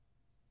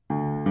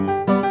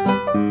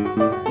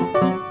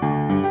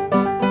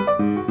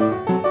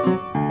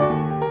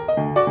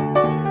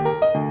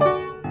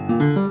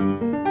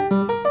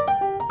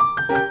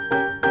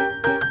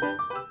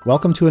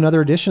Welcome to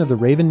another edition of the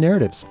Raven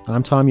Narratives.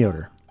 I'm Tom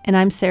Yoder. And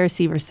I'm Sarah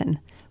Severson.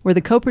 We're the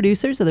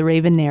co-producers of the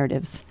Raven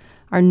Narratives.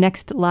 Our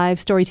next live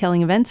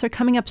storytelling events are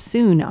coming up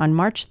soon on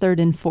March 3rd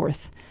and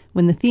 4th,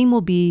 when the theme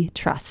will be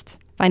Trust.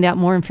 Find out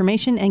more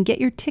information and get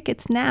your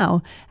tickets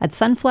now at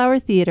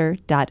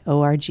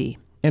sunflowertheater.org.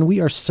 And we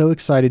are so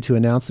excited to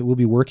announce that we'll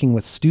be working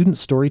with student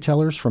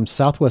storytellers from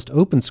Southwest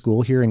Open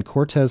School here in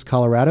Cortez,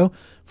 Colorado,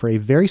 for a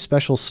very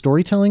special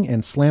storytelling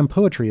and slam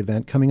poetry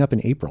event coming up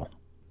in April.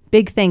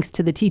 Big thanks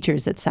to the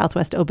teachers at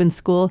Southwest Open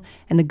School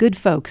and the good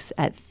folks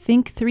at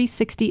Think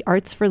 360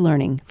 Arts for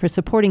Learning for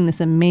supporting this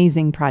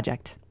amazing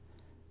project.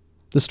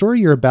 The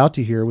story you're about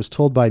to hear was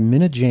told by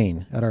Minna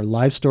Jane at our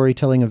live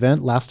storytelling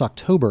event last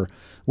October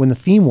when the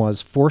theme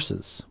was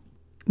Forces.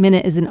 Minna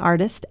is an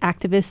artist,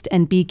 activist,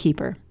 and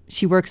beekeeper.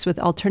 She works with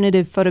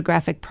alternative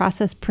photographic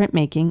process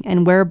printmaking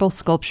and wearable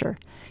sculpture,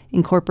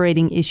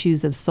 incorporating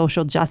issues of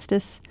social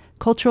justice,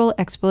 cultural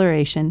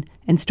exploration,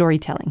 and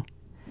storytelling.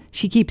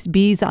 She keeps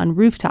bees on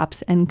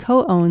rooftops and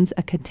co-owns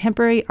a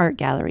contemporary art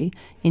gallery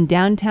in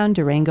downtown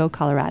Durango,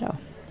 Colorado.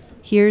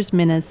 Here's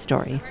Minna's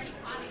story.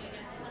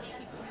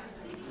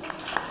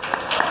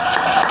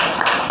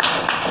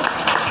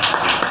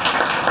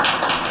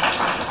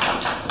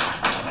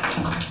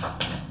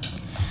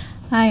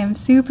 I am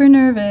super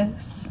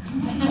nervous.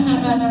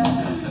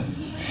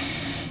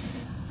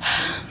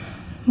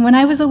 When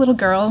I was a little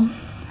girl,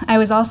 I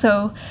was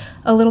also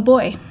a little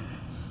boy.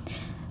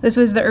 This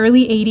was the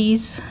early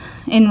 80s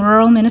in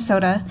rural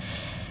Minnesota,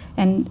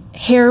 and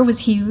hair was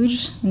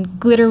huge, and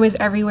glitter was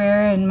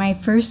everywhere, and my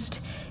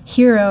first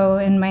hero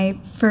and my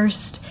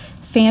first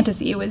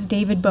fantasy was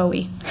David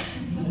Bowie.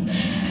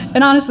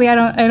 And honestly, I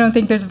don't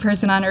think there's a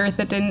person on earth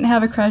that didn't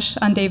have a crush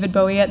on David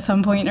Bowie at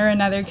some point or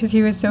another, because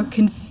he was so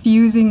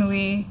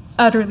confusingly,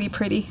 utterly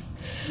pretty.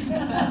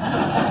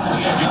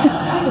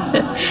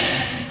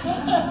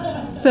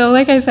 So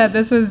like I said,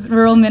 this was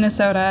rural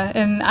Minnesota,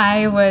 and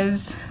I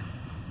was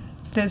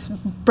this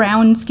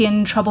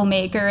brown-skinned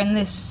troublemaker in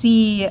this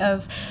sea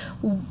of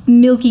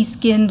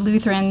milky-skinned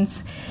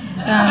Lutherans.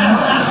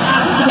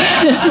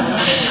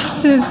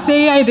 To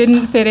say I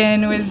didn't fit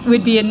in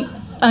would be an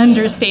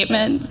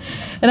understatement.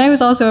 And I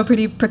was also a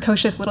pretty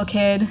precocious little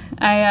kid.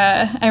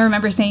 I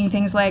remember saying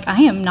things like,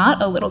 I am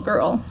not a little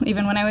girl,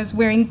 even when I was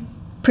wearing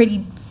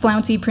pretty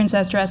flouncy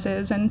princess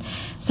dresses. And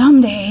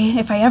someday,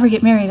 if I ever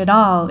get married at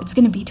all, it's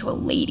going to be to a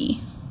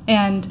lady.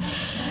 And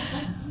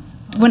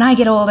when I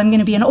get old, I'm going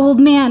to be an old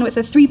man with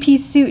a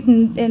three-piece suit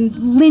and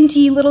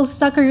linty little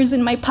suckers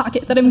in my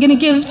pocket that I'm going to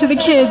give to the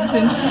kids.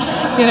 And,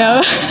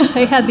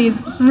 I had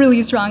these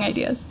really strong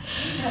ideas.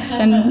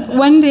 And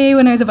one day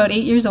when I was about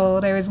 8 years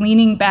old, I was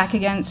leaning back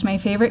against my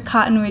favorite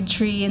cottonwood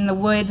tree in the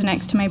woods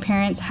next to my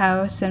parents'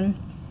 house. And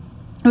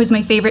it was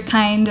my favorite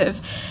kind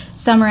of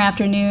summer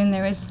afternoon.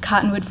 There was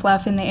cottonwood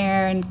fluff in the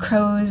air and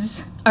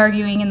crows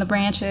arguing in the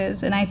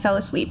branches, and I fell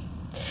asleep.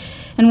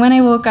 And when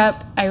I woke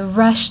up, I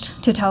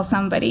rushed to tell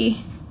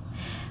somebody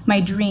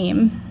my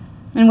dream.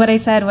 And what I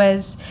said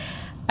was,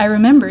 I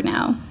remember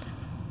now.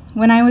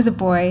 When I was a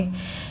boy,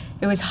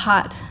 it was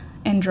hot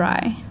and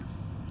dry.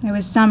 It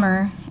was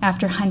summer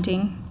after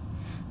hunting,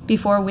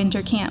 before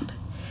winter camp.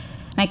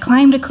 And I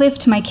climbed a cliff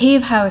to my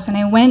cave house, and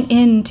I went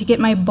in to get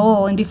my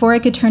bowl, and before I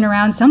could turn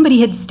around,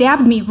 somebody had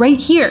stabbed me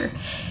right here,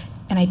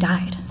 and I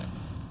died.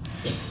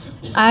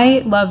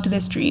 I loved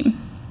this dream.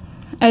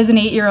 As an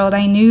 8-year-old,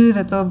 I knew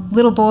that the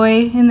little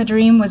boy in the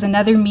dream was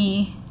another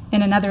me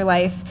in another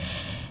life,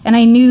 and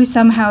I knew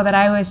somehow that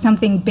I was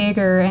something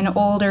bigger and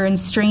older and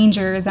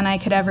stranger than I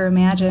could ever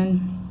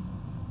imagine.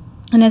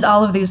 And as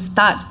all of these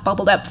thoughts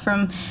bubbled up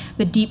from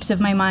the deeps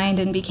of my mind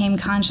and became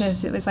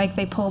conscious, it was like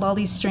they pulled all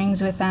these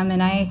strings with them,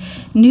 and I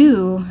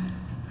knew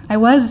I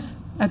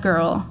was a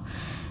girl,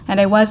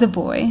 and I was a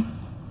boy.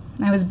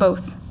 I was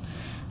both,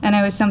 and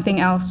I was something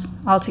else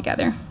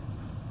altogether.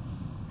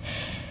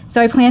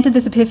 So I planted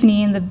this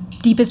epiphany in the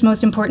deepest,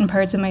 most important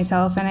parts of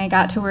myself, and I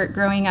got to work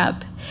growing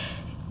up,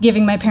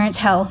 giving my parents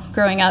hell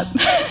growing up.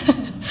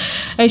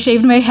 I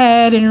shaved my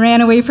head and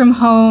ran away from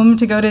home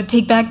to go to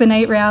Take Back the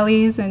Night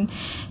rallies and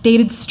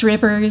dated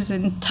strippers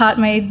and taught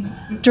my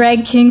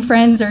drag king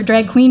friends or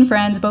drag queen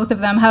friends, both of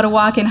them, how to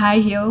walk in high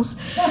heels.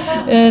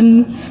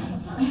 And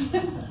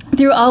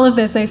through all of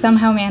this, I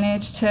somehow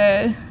managed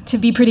to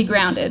be pretty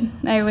grounded.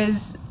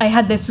 I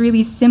had this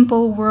really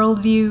simple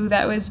worldview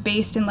that was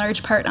based in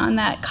large part on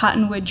that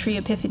cottonwood tree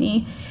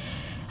epiphany.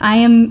 I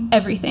am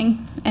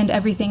everything, and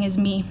everything is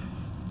me.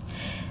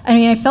 I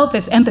mean, I felt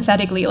this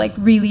empathetically, like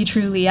really,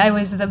 truly. I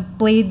was the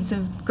blades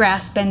of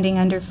grass bending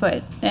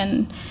underfoot,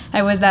 and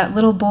I was that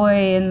little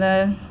boy in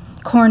the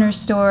corner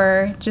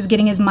store just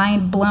getting his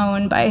mind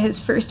blown by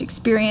his first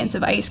experience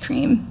of ice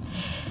cream.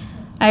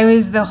 I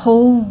was the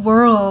whole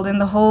world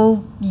and the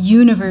whole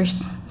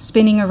universe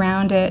spinning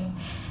around it.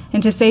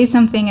 And to say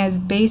something as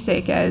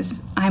basic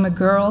as I'm a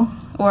girl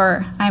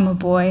or I'm a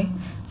boy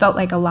felt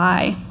like a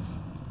lie.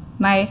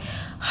 My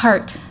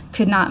heart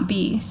could not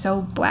be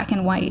so black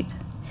and white.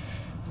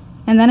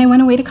 And then I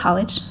went away to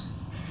college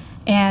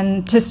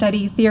and to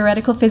study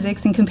theoretical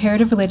physics and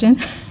comparative religion,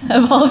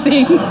 of all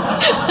things.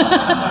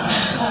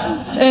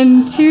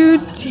 And two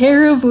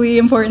terribly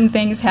important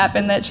things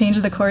happened that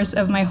changed the course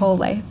of my whole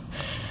life.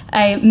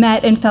 I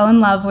met and fell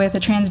in love with a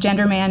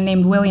transgender man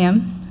named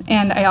William,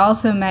 and I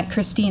also met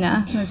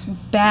Christina, this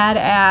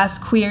badass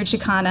queer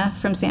Chicana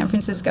from San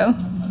Francisco.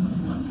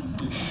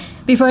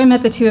 Before I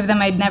met the two of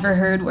them, I'd never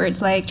heard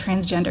words like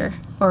transgender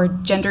or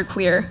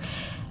genderqueer.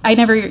 I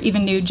never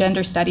even knew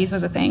gender studies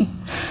was a thing.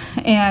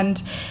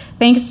 And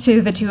thanks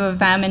to the two of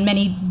them and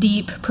many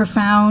deep,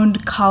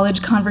 profound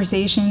college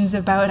conversations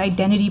about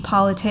identity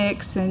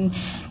politics and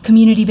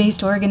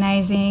community-based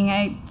organizing,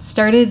 I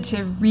started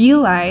to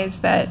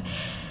realize that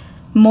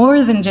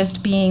more than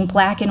just being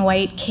black and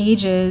white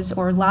cages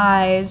or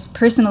lies,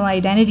 personal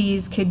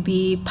identities could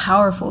be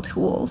powerful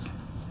tools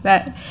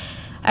that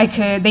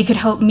they could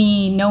help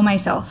me know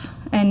myself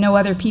and know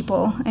other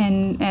people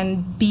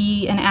and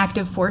be an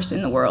active force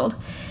in the world.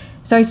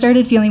 So I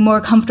started feeling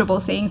more comfortable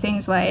saying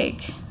things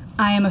like,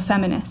 I am a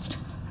feminist,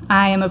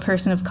 I am a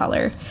person of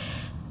color,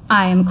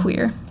 I am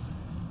queer.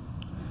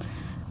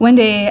 One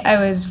day I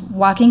was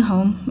walking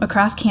home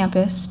across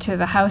campus to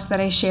the house that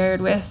I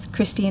shared with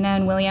Christina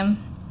and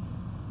William.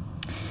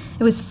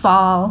 It was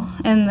fall,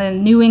 and the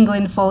New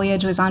England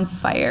foliage was on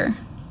fire.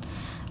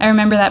 I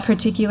remember that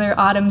particular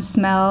autumn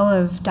smell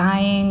of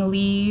dying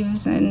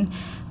leaves and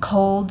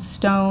cold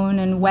stone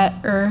and wet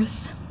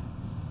earth.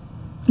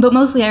 But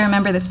mostly I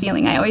remember this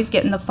feeling I always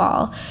get in the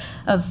fall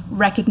of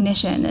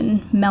recognition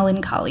and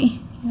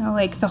melancholy. You know,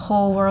 like the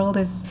whole world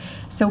is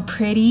so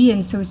pretty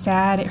and so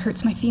sad, it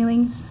hurts my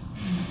feelings.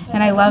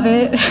 And I love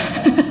it.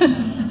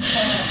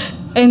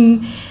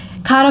 And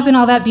caught up in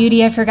all that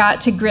beauty, I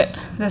forgot to grip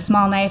the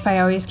small knife I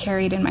always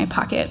carried in my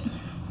pocket.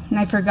 And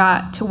I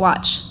forgot to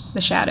watch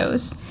the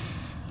shadows.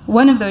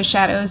 One of those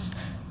shadows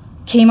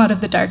came out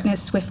of the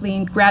darkness swiftly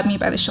and grabbed me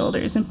by the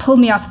shoulders and pulled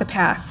me off the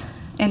path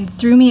and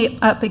threw me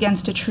up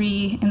against a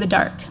tree in the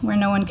dark where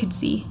no one could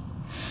see.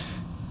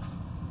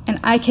 And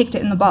I kicked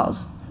it in the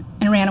balls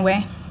and ran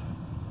away.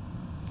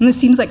 And this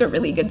seems like a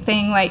really good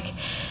thing, like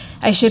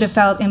I should have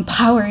felt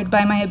empowered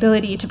by my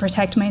ability to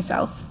protect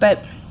myself.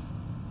 But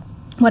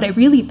what I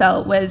really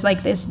felt was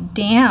like this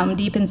dam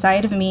deep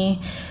inside of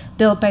me,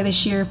 built by the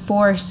sheer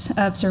force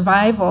of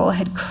survival,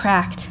 had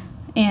cracked.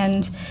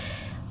 And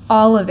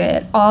all of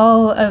it,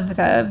 all of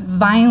the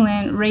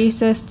violent,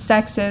 racist,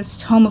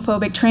 sexist,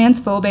 homophobic,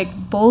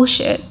 transphobic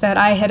bullshit that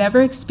I had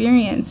ever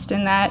experienced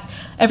and that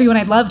everyone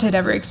I loved had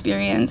ever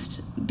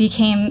experienced,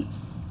 became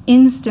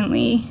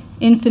instantly,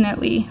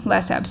 infinitely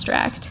less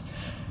abstract.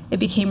 It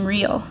became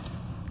real.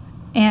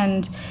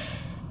 And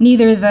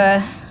neither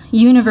the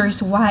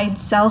universe-wide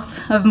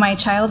self of my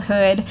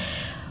childhood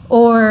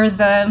or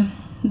the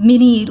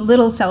many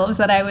little selves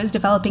that I was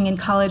developing in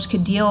college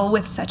could deal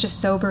with such a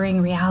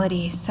sobering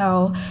reality.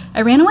 So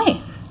I ran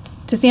away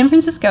to San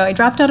Francisco. I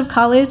dropped out of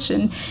college,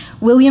 and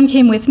William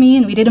came with me,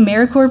 and we did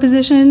AmeriCorps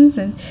positions,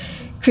 and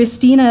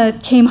Christina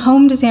came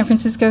home to San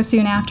Francisco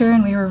soon after,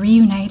 and we were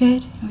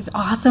reunited. It was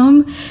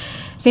awesome.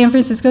 San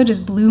Francisco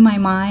just blew my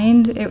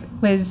mind. It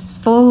was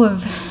full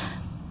of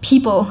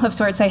people of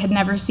sorts I had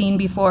never seen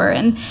before,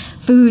 and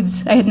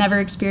foods I had never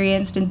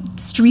experienced, and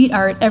street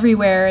art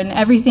everywhere, and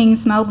everything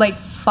smelled like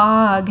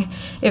fog,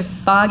 if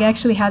fog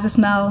actually has a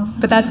smell,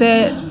 but that's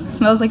it. It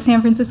smells like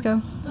San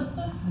Francisco.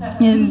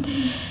 And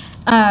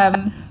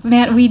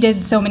man, we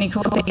did so many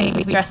cool things.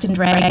 We dressed in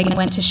drag and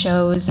went to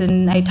shows,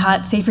 and I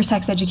taught safer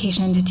sex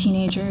education to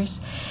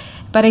teenagers.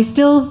 But I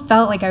still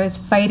felt like I was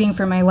fighting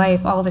for my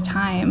life all the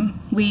time.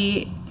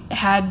 We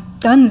had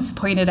guns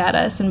pointed at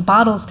us and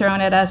bottles thrown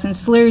at us and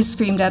slurs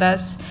screamed at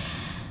us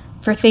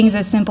for things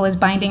as simple as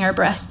binding our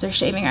breasts or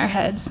shaving our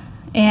heads.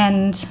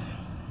 And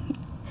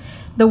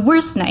the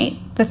worst night,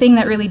 the thing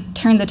that really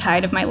turned the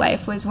tide of my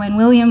life, was when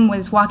William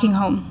was walking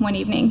home one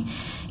evening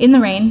in the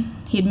rain.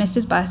 He had missed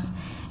his bus,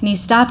 and he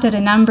stopped at a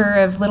number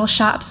of little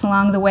shops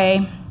along the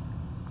way,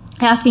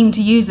 asking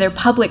to use their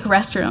public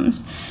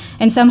restrooms,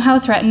 and somehow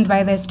threatened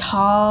by this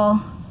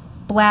tall,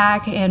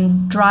 black,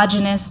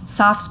 androgynous,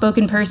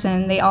 soft-spoken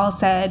person, they all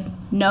said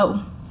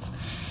no.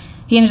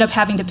 He ended up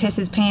having to piss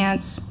his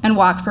pants and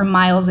walk for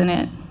miles in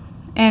it.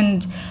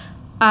 And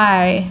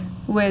I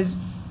was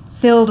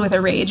filled with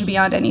a rage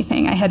beyond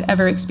anything I had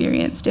ever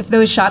experienced. If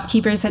those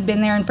shopkeepers had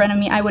been there in front of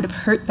me, I would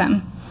have hurt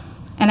them.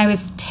 And I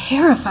was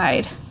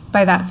terrified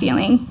by that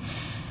feeling.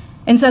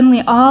 And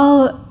suddenly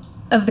all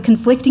of the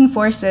conflicting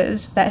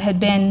forces that had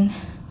been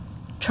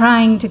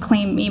trying to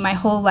claim me my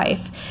whole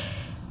life,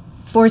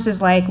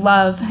 forces like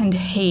love and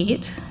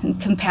hate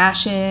and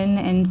compassion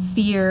and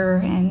fear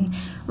and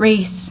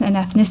race and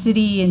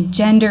ethnicity and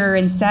gender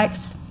and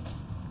sex,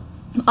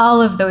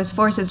 all of those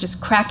forces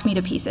just cracked me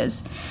to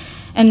pieces.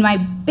 And my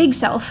big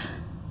self,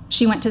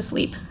 she went to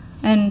sleep.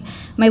 And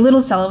my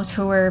little selves,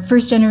 who were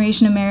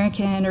first-generation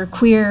American or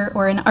queer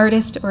or an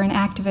artist or an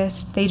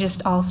activist, they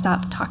just all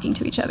stopped talking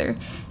to each other,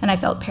 and I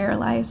felt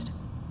paralyzed.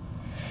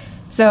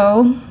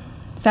 So,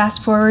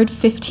 fast forward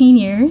 15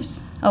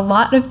 years, a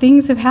lot of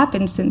things have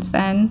happened since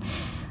then.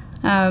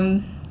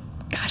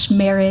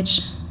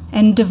 Marriage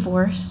and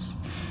divorce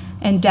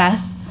and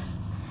death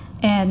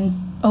and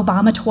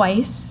Obama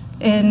twice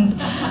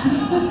and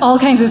all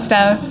kinds of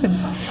stuff.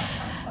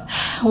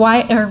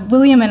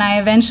 William and I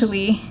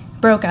eventually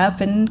broke up,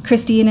 and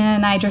Christina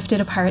and I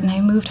drifted apart, and I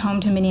moved home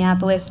to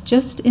Minneapolis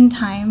just in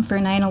time for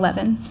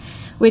 9/11,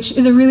 which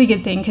is a really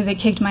good thing because it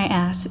kicked my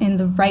ass in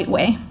the right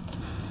way.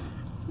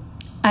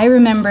 I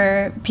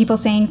remember people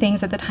saying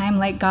things at the time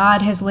like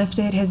God has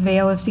lifted his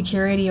veil of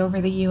security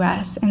over the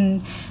U.S.,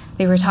 and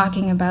they were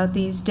talking about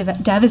these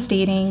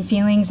devastating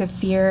feelings of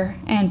fear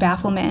and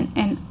bafflement,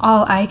 and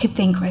all I could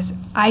think was,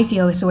 I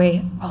feel this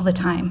way all the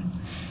time.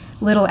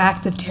 Little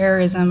acts of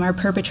terrorism are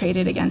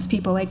perpetrated against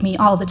people like me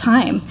all the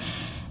time.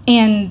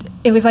 And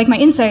it was like my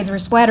insides were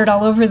splattered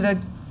all over the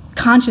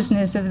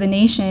consciousness of the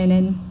nation,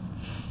 and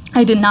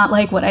I did not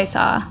like what I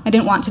saw. I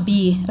didn't want to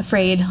be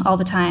afraid all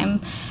the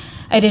time.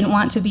 I didn't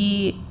want to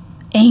be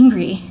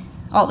angry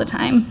all the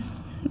time.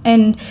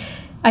 And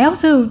I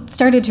also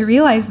started to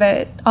realize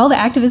that all the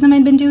activism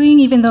I'd been doing,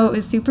 even though it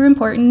was super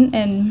important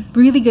and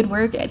really good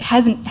work, it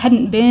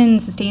hadn't been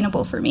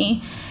sustainable for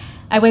me.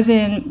 I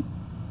wasn't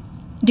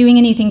doing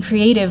anything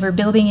creative or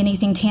building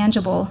anything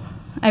tangible.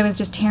 I was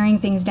just tearing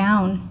things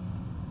down.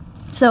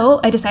 So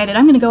I decided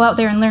I'm going to go out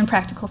there and learn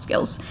practical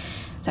skills.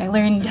 So I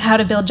learned how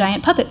to build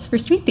giant puppets for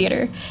street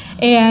theater,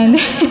 and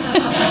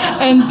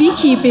and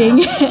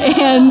beekeeping,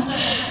 and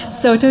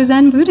Soto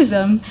Zen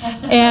Buddhism,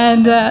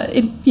 and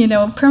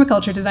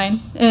permaculture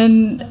design.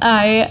 And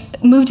I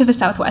moved to the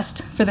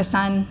Southwest for the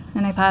sun,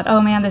 and I thought,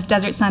 oh man, this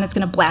desert sun, it's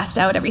going to blast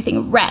out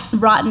everything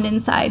rotten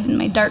inside in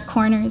my dark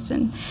corners.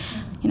 And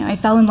I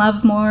fell in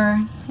love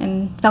more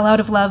and fell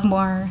out of love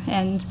more,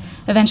 and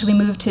eventually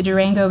moved to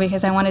Durango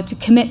because I wanted to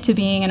commit to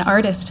being an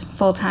artist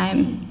full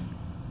time.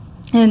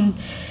 And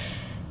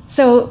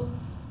so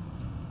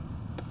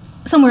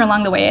somewhere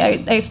along the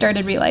way, I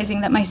started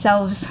realizing that my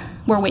selves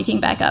were waking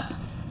back up,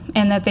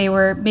 and that they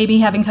were maybe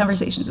having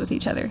conversations with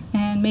each other,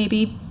 and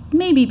maybe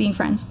being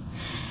friends.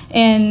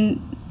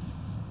 And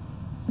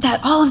that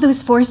all of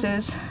those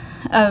forces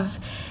of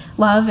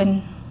love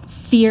and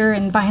fear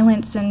and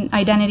violence and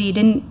identity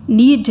didn't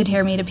need to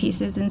tear me to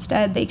pieces.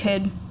 Instead, they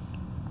could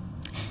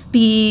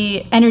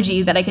be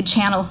energy that I could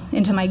channel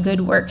into my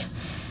good work,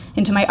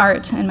 into my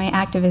art and my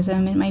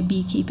activism and my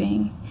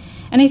beekeeping.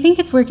 And I think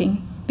it's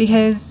working,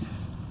 because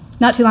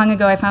not too long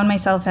ago I found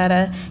myself at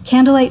a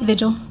candlelight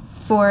vigil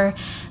for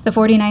the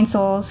 49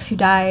 souls who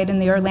died in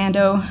the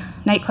Orlando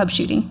nightclub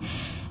shooting.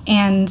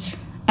 And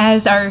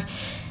as our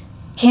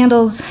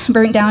candles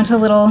burnt down to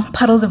little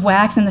puddles of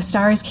wax and the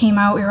stars came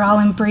out, we were all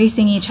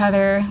embracing each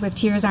other with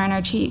tears on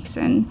our cheeks.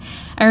 And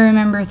I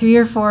remember 3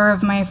 or 4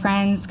 of my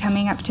friends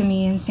coming up to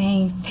me and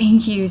saying,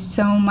 thank you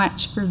so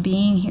much for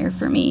being here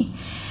for me.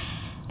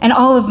 And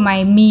all of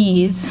my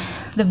me's,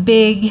 the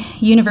big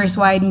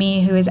universe-wide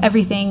me who is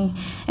everything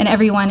and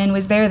everyone and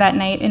was there that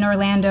night in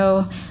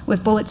Orlando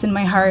with bullets in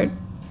my heart,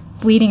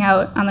 bleeding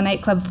out on the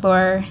nightclub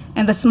floor,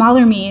 and the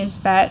smaller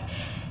me's that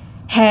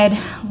had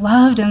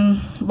loved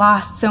and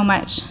lost so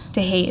much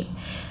to hate,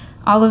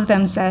 all of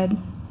them said,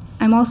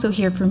 I'm also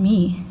here for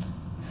me,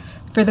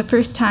 for the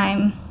first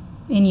time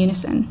in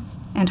unison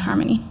and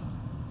harmony.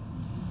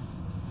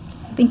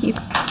 Thank you.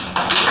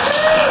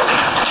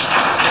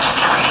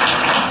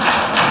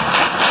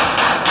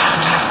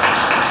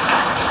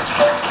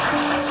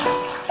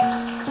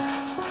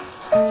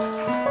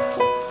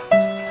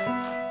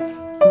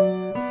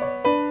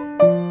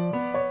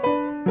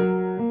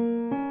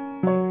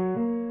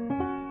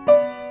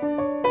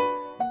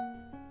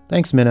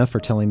 Thanks, Minna, for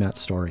telling that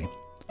story.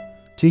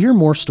 To hear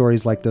more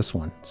stories like this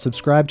one,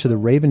 subscribe to the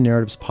Raven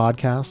Narratives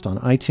podcast on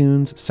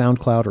iTunes,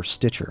 SoundCloud, or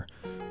Stitcher,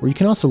 where you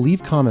can also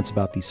leave comments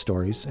about these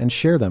stories and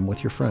share them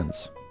with your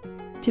friends.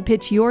 To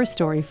pitch your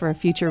story for a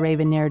future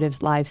Raven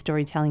Narratives live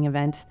storytelling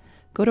event,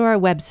 go to our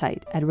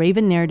website at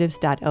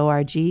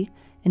ravennarratives.org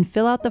and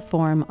fill out the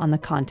form on the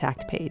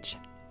contact page.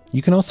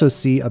 You can also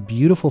see a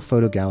beautiful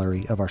photo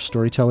gallery of our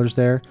storytellers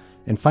there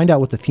and find out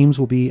what the themes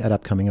will be at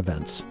upcoming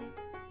events.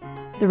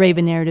 The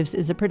Raven Narratives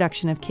is a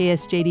production of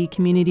KSJD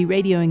Community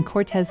Radio in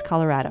Cortez,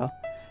 Colorado.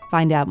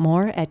 Find out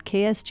more at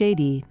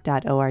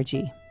ksjd.org.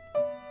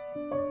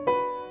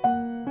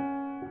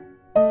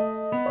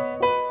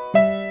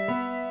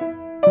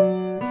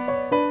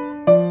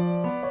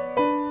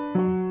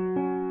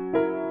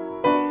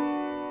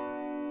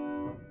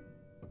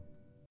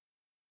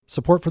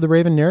 Support for the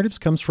Raven Narratives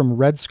comes from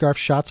Red Scarf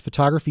Shots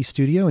Photography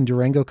Studio in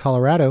Durango,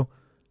 Colorado.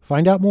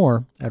 Find out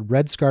more at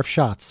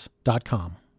redscarfshots.com.